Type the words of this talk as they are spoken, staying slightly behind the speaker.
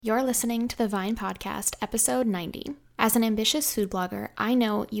You're listening to the Vine Podcast, episode 90. As an ambitious food blogger, I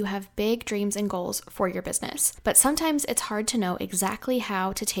know you have big dreams and goals for your business, but sometimes it's hard to know exactly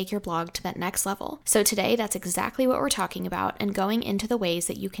how to take your blog to that next level. So today, that's exactly what we're talking about and going into the ways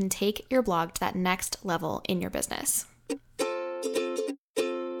that you can take your blog to that next level in your business.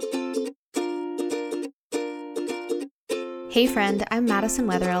 Hey friend, I'm Madison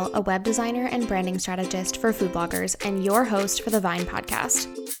Wetherill, a web designer and branding strategist for food bloggers and your host for the Vine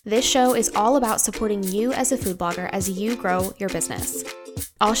Podcast. This show is all about supporting you as a food blogger as you grow your business.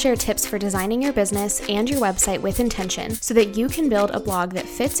 I'll share tips for designing your business and your website with intention so that you can build a blog that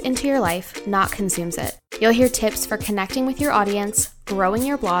fits into your life, not consumes it. You'll hear tips for connecting with your audience, growing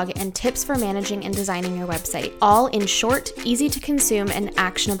your blog, and tips for managing and designing your website, all in short, easy to consume, and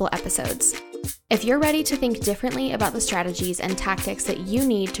actionable episodes. If you're ready to think differently about the strategies and tactics that you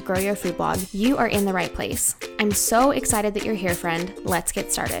need to grow your food blog, you are in the right place. I'm so excited that you're here, friend. Let's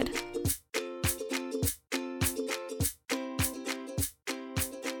get started.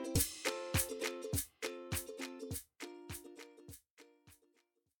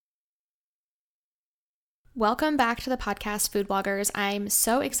 Welcome back to the podcast, food bloggers. I'm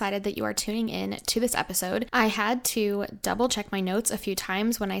so excited that you are tuning in to this episode. I had to double check my notes a few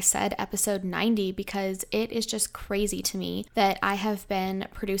times when I said episode 90 because it is just crazy to me that I have been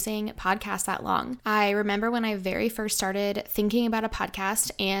producing podcasts that long. I remember when I very first started thinking about a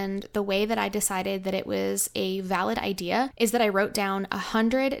podcast, and the way that I decided that it was a valid idea is that I wrote down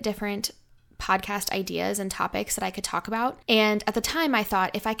 100 different podcast ideas and topics that I could talk about. And at the time I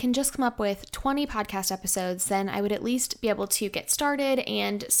thought if I can just come up with 20 podcast episodes, then I would at least be able to get started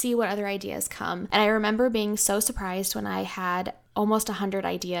and see what other ideas come. And I remember being so surprised when I had almost 100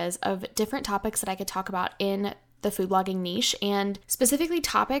 ideas of different topics that I could talk about in the food blogging niche, and specifically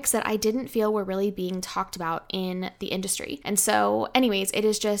topics that I didn't feel were really being talked about in the industry. And so anyways, it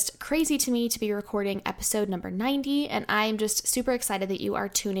is just crazy to me to be recording episode number 90, and I'm just super excited that you are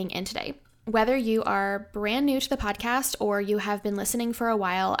tuning in today. Whether you are brand new to the podcast or you have been listening for a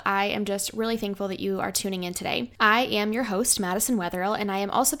while, I am just really thankful that you are tuning in today. I am your host, Madison Wetherill, and I am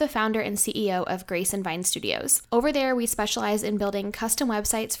also the founder and CEO of Grace and Vine Studios. Over there, we specialize in building custom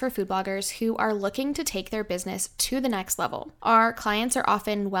websites for food bloggers who are looking to take their business to the next level. Our clients are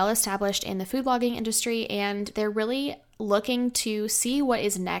often well established in the food blogging industry, and they're really looking to see what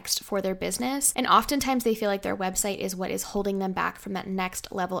is next for their business, and oftentimes they feel like their website is what is holding them back from that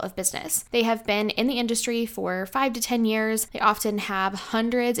next level of business. They have been in the industry for 5 to 10 years. They often have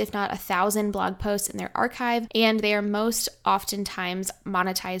hundreds, if not 1,000 blog posts in their archive, and they are most oftentimes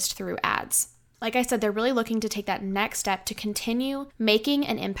monetized through ads. Like I said, they're really looking to take that next step to continue making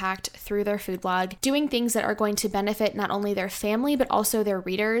an impact through their food blog, doing things that are going to benefit not only their family, but also their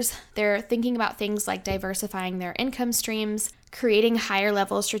readers. They're thinking about things like diversifying their income streams, creating higher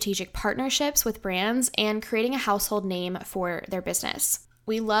level strategic partnerships with brands, and creating a household name for their business.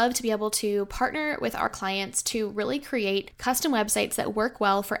 We love to be able to partner with our clients to really create custom websites that work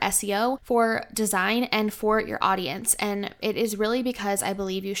well for SEO, for design, and for your audience. And it is really because I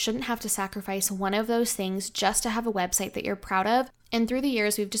believe you shouldn't have to sacrifice one of those things just to have a website that you're proud of. And through the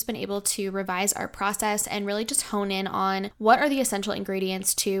years, we've just been able to revise our process and really just hone in on what are the essential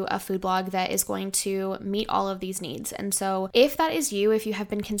ingredients to a food blog that is going to meet all of these needs. And so if that is you, if you have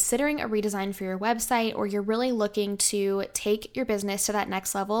been considering a redesign for your website, or you're really looking to take your business to that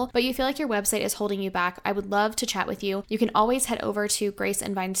next level, but you feel like your website is holding you back, I would love to chat with you. You can always head over to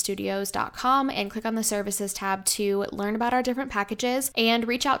graceandvinestudios.com and click on the services tab to learn about our different packages and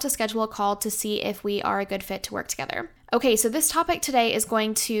reach out to schedule a call to see if we are a good fit to work together. Okay, so this topic today is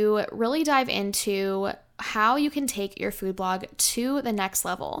going to really dive into how you can take your food blog to the next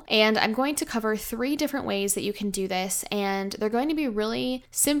level. And I'm going to cover 3 different ways that you can do this, and they're going to be really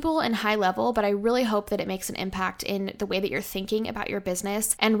simple and high level, but I really hope that it makes an impact in the way that you're thinking about your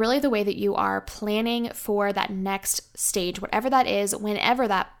business and really the way that you are planning for that next stage, whatever that is, whenever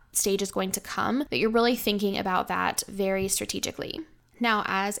that stage is going to come, that you're really thinking about that very strategically. Now,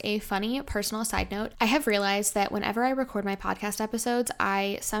 as a funny personal side note, I have realized that whenever I record my podcast episodes,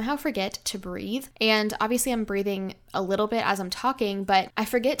 I somehow forget to breathe. And obviously I'm breathing a little bit as I'm talking, but I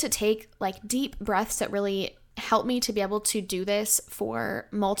forget to take deep breaths that really help me to be able to do this for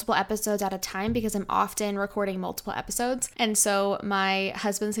multiple episodes at a time, because I'm often recording multiple episodes. And so my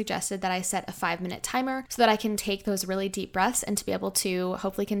husband suggested that I set a 5-minute timer so that I can take those really deep breaths and to be able to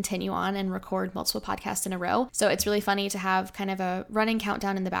hopefully continue on and record multiple podcasts in a row. So it's really funny to have kind of a running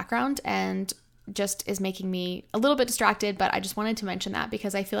countdown in the background, and just is making me a little bit distracted, but I just wanted to mention that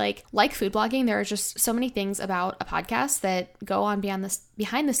because I feel like food blogging, there are just so many things about a podcast that go on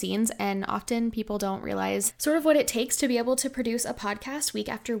behind the scenes, and often people don't realize sort of what it takes to be able to produce a podcast week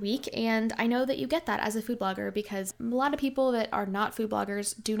after week. And I know that you get that as a food blogger because a lot of people that are not food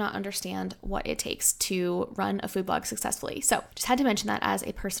bloggers do not understand what it takes to run a food blog successfully. So just had to mention that as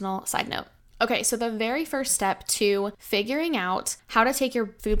a personal side note. Okay, so the very first step to figuring out how to take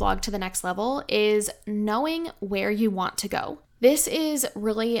your food blog to the next level is knowing where you want to go. This is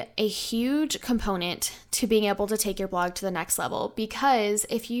really a huge component to being able to take your blog to the next level, because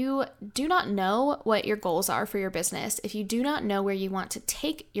if you do not know what your goals are for your business, if you do not know where you want to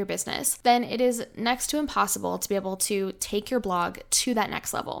take your business, then it is next to impossible to be able to take your blog to that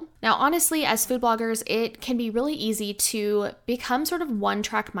next level. Now, honestly, as food bloggers, it can be really easy to become sort of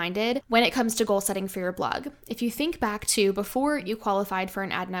one-track minded when it comes to goal setting for your blog. If you think back to before you qualified for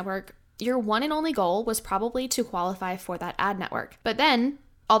an ad network, your one and only goal was probably to qualify for that ad network. But then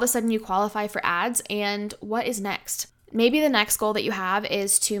all of a sudden you qualify for ads, and what is next? Maybe the next goal that you have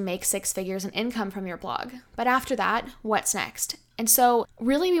is to make 6 figures in income from your blog. But after that, what's next? And so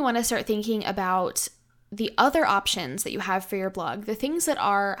really we want to start thinking about the other options that you have for your blog, the things that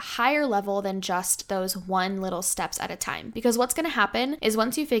are higher level than just those one little steps at a time. Because what's going to happen is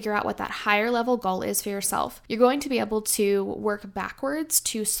once you figure out what that higher level goal is for yourself, you're going to be able to work backwards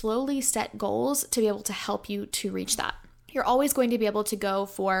to slowly set goals to be able to help you to reach that. You're always going to be able to go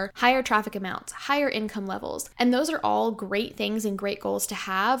for higher traffic amounts, higher income levels. And those are all great things and great goals to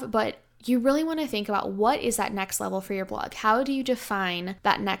have, but you really want to think about what is that next level for your blog? How do you define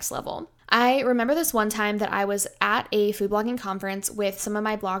that next level? I remember this one time that I was at a food blogging conference with some of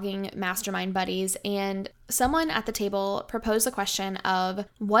my blogging mastermind buddies, and someone at the table proposed the question of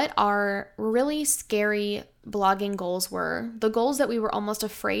what our really scary blogging goals were, the goals that we were almost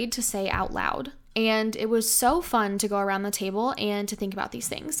afraid to say out loud. And it was so fun to go around the table and to think about these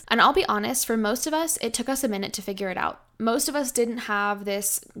things. And I'll be honest, for most of us, it took us a minute to figure it out. Most of us didn't have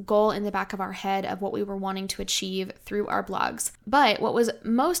this goal in the back of our head of what we were wanting to achieve through our blogs. But what was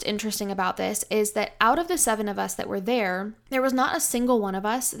most interesting about this is that out of the 7 of us that were there was not a single one of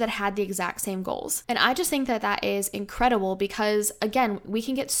us that had the exact same goals. And I just think that that is incredible because, again, we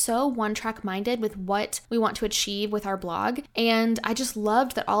can get so one-track minded with what we want to achieve with our blog. And I just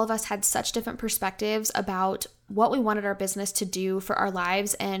loved that all of us had such different perspectives about what we wanted our business to do for our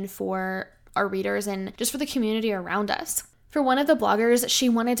lives and for our readers and just for the community around us. For one of the bloggers, she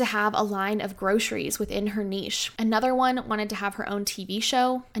wanted to have a line of groceries within her niche. Another one wanted to have her own TV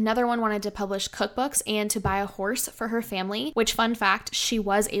show. Another one wanted to publish cookbooks and to buy a horse for her family, which, fun fact, she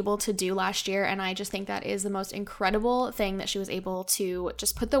was able to do last year. And I just think that is the most incredible thing that she was able to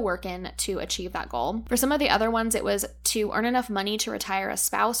just put the work in to achieve that goal. For some of the other ones, it was to earn enough money to retire a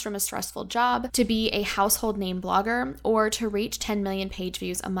spouse from a stressful job, to be a household name blogger, or to reach 10 million page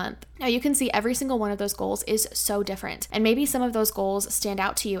views a month. Now you can see every single one of those goals is so different. And maybe some of those goals stand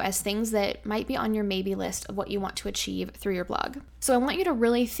out to you as things that might be on your maybe list of what you want to achieve through your blog. So I want you to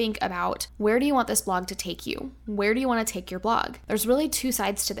really think about, where do you want this blog to take you? Where do you want to take your blog? There's really 2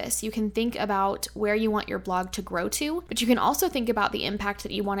 sides to this. You can think about where you want your blog to grow to, but you can also think about the impact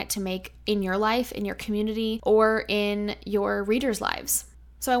that you want it to make in your life, in your community, or in your readers' lives.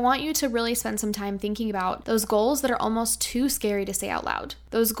 So I want you to really spend some time thinking about those goals that are almost too scary to say out loud.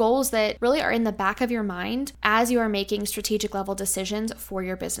 Those goals that really are in the back of your mind as you are making strategic level decisions for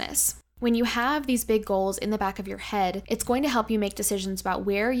your business. When you have these big goals in the back of your head, it's going to help you make decisions about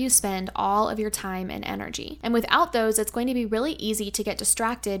where you spend all of your time and energy. And without those, it's going to be really easy to get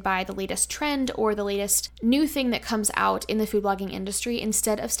distracted by the latest trend or the latest new thing that comes out in the food blogging industry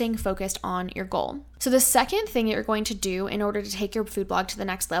instead of staying focused on your goal. So the second thing that you're going to do in order to take your food blog to the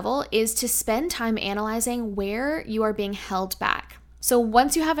next level is to spend time analyzing where you are being held back. So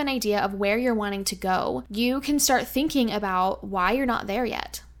once you have an idea of where you're wanting to go, you can start thinking about why you're not there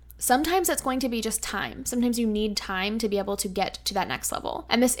yet. Sometimes it's going to be just time. Sometimes you need time to be able to get to that next level.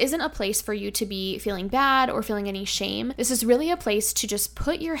 And this isn't a place for you to be feeling bad or feeling any shame. This is really a place to just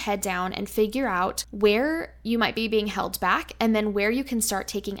put your head down and figure out where you might be being held back and then where you can start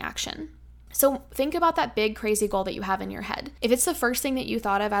taking action. So think about that big crazy goal that you have in your head. If it's the first thing that you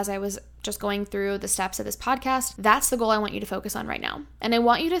thought of as I was just going through the steps of this podcast, that's the goal I want you to focus on right now. And I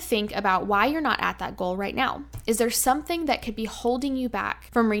want you to think about why you're not at that goal right now. Is there something that could be holding you back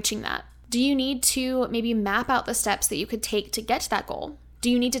from reaching that? Do you need to maybe map out the steps that you could take to get to that goal? Do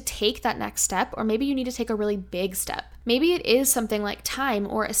you need to take that next step, or maybe you need to take a really big step? Maybe it is something like time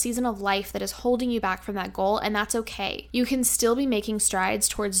or a season of life that is holding you back from that goal, and that's okay. You can still be making strides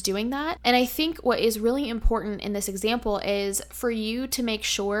towards doing that. And I think what is really important in this example is for you to make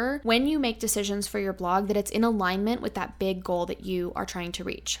sure when you make decisions for your blog that it's in alignment with that big goal that you are trying to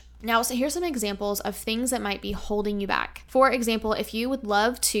reach. Now, so here's some examples of things that might be holding you back. For example, if you would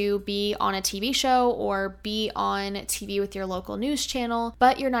love to be on a TV show or be on TV with your local news channel,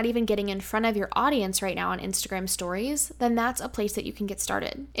 but you're not even getting in front of your audience right now on Instagram stories, then that's a place that you can get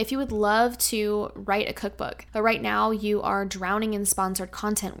started. If you would love to write a cookbook, but right now you are drowning in sponsored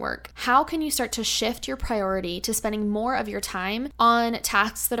content work, how can you start to shift your priority to spending more of your time on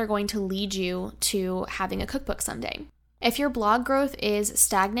tasks that are going to lead you to having a cookbook someday? If your blog growth is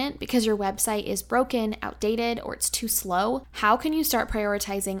stagnant because your website is broken, outdated, or it's too slow, how can you start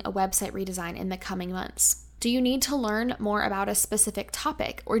prioritizing a website redesign in the coming months? Do you need to learn more about a specific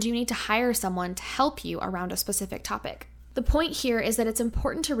topic, or do you need to hire someone to help you around a specific topic? The point here is that it's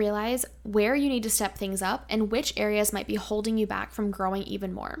important to realize where you need to step things up and which areas might be holding you back from growing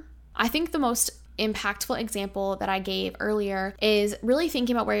even more. I think the most impactful example that I gave earlier is really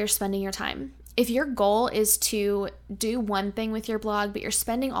thinking about where you're spending your time. If your goal is to do one thing with your blog, but you're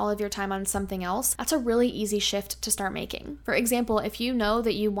spending all of your time on something else, that's a really easy shift to start making. For example, if you know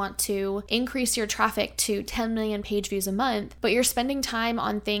that you want to increase your traffic to 10 million page views a month, but you're spending time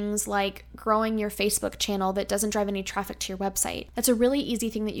on things like growing your Facebook channel that doesn't drive any traffic to your website, that's a really easy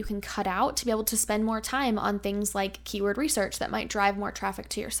thing that you can cut out to be able to spend more time on things like keyword research that might drive more traffic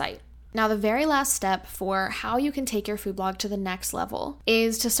to your site. Now, the very last step for how you can take your food blog to the next level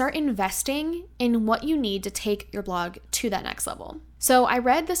is to start investing in what you need to take your blog to that next level. So I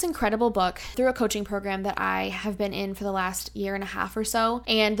read this incredible book through a coaching program that I have been in for the last year and a half or so,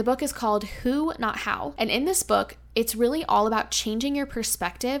 and the book is called Who, Not How. And in this book, it's really all about changing your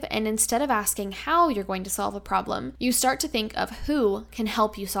perspective, and instead of asking how you're going to solve a problem, you start to think of who can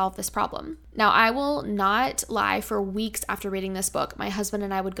help you solve this problem. Now, I will not lie, for weeks after reading this book, my husband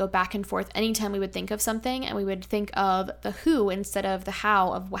and I would go back and forth anytime we would think of something, and we would think of the who instead of the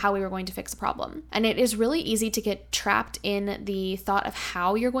how of how we were going to fix a problem. And it is really easy to get trapped in the thought of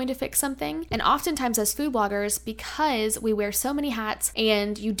how you're going to fix something. And oftentimes as food bloggers, because we wear so many hats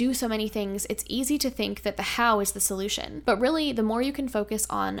and you do so many things, it's easy to think that the how is the solution. But really, the more you can focus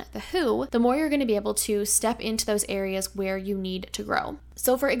on the who, the more you're going to be able to step into those areas where you need to grow.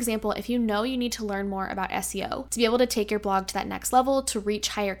 So for example, if you know you need to learn more about SEO to be able to take your blog to that next level, to reach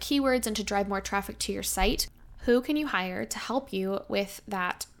higher keywords and to drive more traffic to your site, who can you hire to help you with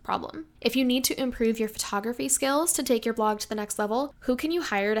that problem? If you need to improve your photography skills to take your blog to the next level, who can you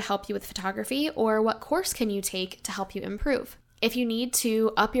hire to help you with photography, or what course can you take to help you improve? If you need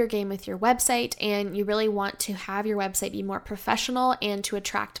to up your game with your website and you really want to have your website be more professional and to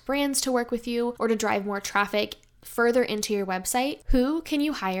attract brands to work with you or to drive more traffic further into your website, who can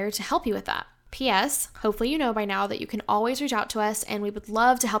you hire to help you with that? P.S. Hopefully you know by now that you can always reach out to us, and we would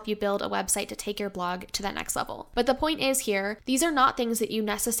love to help you build a website to take your blog to that next level. But the point is here, these are not things that you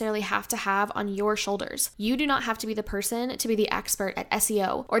necessarily have to have on your shoulders. You do not have to be the person to be the expert at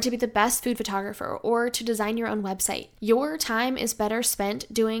SEO or to be the best food photographer or to design your own website. Your time is better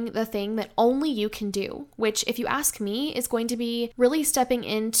spent doing the thing that only you can do, which, if you ask me, is going to be really stepping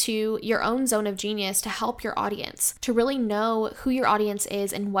into your own zone of genius to help your audience, to really know who your audience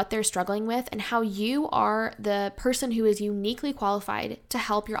is and what they're struggling with, and how you are the person who is uniquely qualified to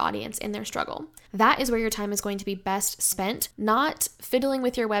help your audience in their struggle. That is where your time is going to be best spent, not fiddling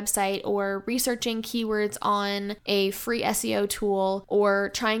with your website or researching keywords on a free SEO tool or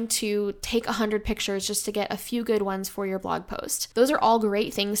trying to take 100 pictures just to get a few good ones for your blog post. Those are all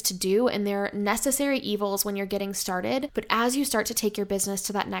great things to do, and they're necessary evils when you're getting started. But as you start to take your business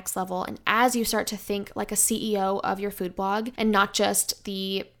to that next level, and as you start to think like a CEO of your food blog and not just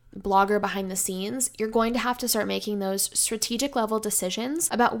the blogger behind the scenes, you're going to have to start making those strategic level decisions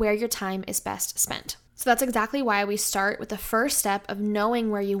about where your time is best spent. So that's exactly why we start with the first step of knowing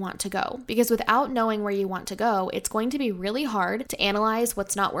where you want to go. Because without knowing where you want to go, it's going to be really hard to analyze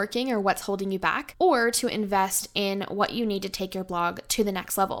what's not working or what's holding you back, or to invest in what you need to take your blog to the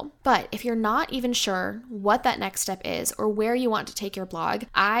next level. But if you're not even sure what that next step is or where you want to take your blog,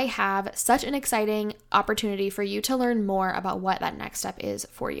 I have such an exciting opportunity for you to learn more about what that next step is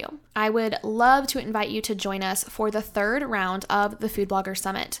for you. I would love to invite you to join us for the third round of the Food Blogger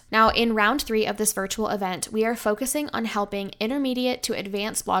Summit. Now, in round 3 of this virtual event, we are focusing on helping intermediate to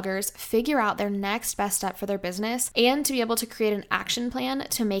advanced bloggers figure out their next best step for their business and to be able to create an action plan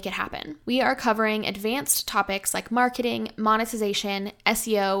to make it happen. We are covering advanced topics like marketing, monetization,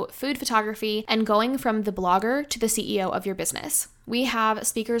 SEO, food photography, and going from the blogger to the CEO of your business. We have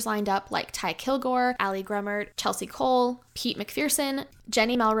speakers lined up like Ty Kilgore, Ali Grummert, Chelsea Cole, Pete McPherson,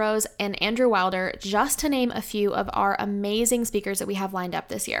 Jenny Melrose, and Andrew Wilder, just to name a few of our amazing speakers that we have lined up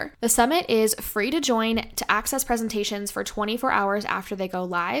this year. The summit is free to join to access presentations for 24 hours after they go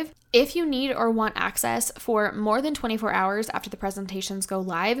live. If you need or want access for more than 24 hours after the presentations go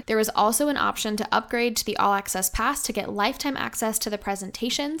live, there is also an option to upgrade to the All Access Pass to get lifetime access to the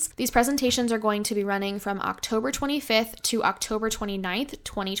presentations. These presentations are going to be running from October 25th to October 29th,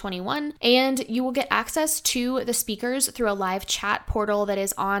 2021, and you will get access to the speakers through a live chat portal that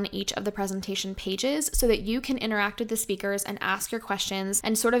is on each of the presentation pages so that you can interact with the speakers and ask your questions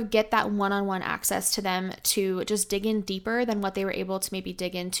and sort of get that one-on-one access to them to just dig in deeper than what they were able to maybe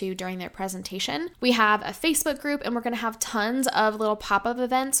dig into during their presentation. We have a Facebook group, and we're going to have tons of little pop-up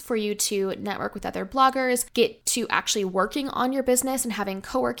events for you to network with other bloggers, get to actually working on your business and having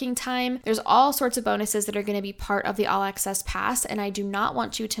co-working time. There's all sorts of bonuses that are going to be part of the All Access Pass, and I do not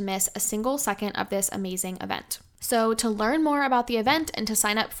want you to miss a single second of this amazing event. So to learn more about the event and to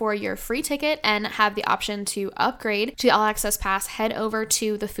sign up for your free ticket and have the option to upgrade to the All Access Pass, head over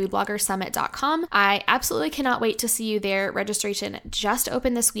to thefoodbloggersummit.com. I absolutely cannot wait to see you there. Registration just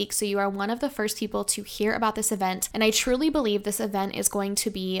opened this week, so you are one of the first people to hear about this event. And I truly believe this event is going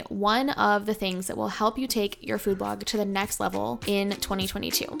to be one of the things that will help you take your food blog to the next level in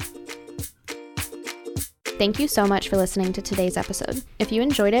 2022. Thank you so much for listening to today's episode. If you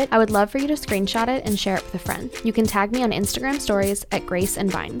enjoyed it, I would love for you to screenshot it and share it with a friend. You can tag me on Instagram stories at Grace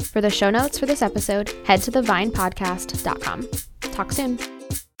and Vine. For the show notes for this episode, head to thevinepodcast.com. Talk soon.